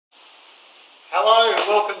Hello and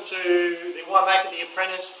welcome to the Winemaker, the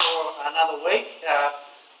Apprentice for another week.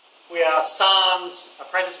 We are Sam's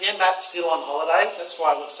Apprentice again. Matt's still on holidays, that's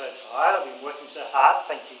why I look so tired. I've been working so hard.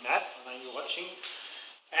 Thank you, Matt. I know you're watching.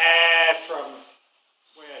 From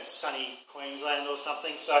sunny Queensland or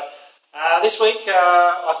something. So this week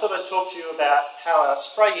I thought I'd talk to you about how our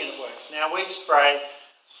spray unit works. Now we spray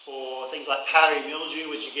for things like powdery mildew,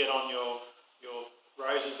 which you get on your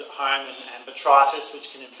roses at home, and botrytis, which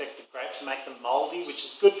can infect the grapes and make them mouldy, which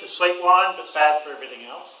is good for sweet wine but bad for everything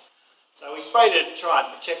else. So we spray to try and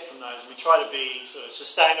protect from those, and we try to be sort of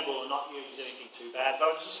sustainable and not use anything too bad. But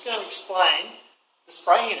I was just going to explain the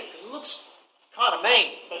spray unit because it looks kind of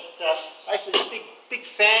mean, but basically it's a big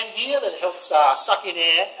fan here that helps suck in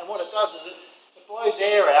air, and what it does is it blows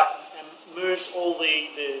air out and moves all the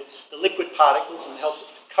liquid particles and helps it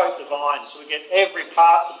to coat the vine. So we get every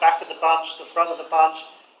part, the back of the bunch, the front of the bunch,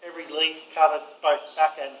 every leaf covered, both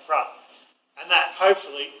back and front. And that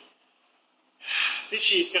hopefully,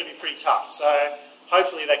 this year's going to be pretty tough, so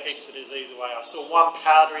hopefully that keeps the disease away. I saw one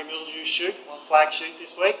powdery mildew shoot, one flag shoot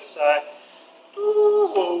this week, so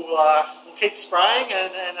we'll keep spraying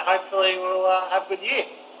and hopefully we'll have a good year.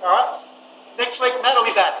 Alright, next week Matt will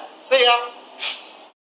be back. See ya!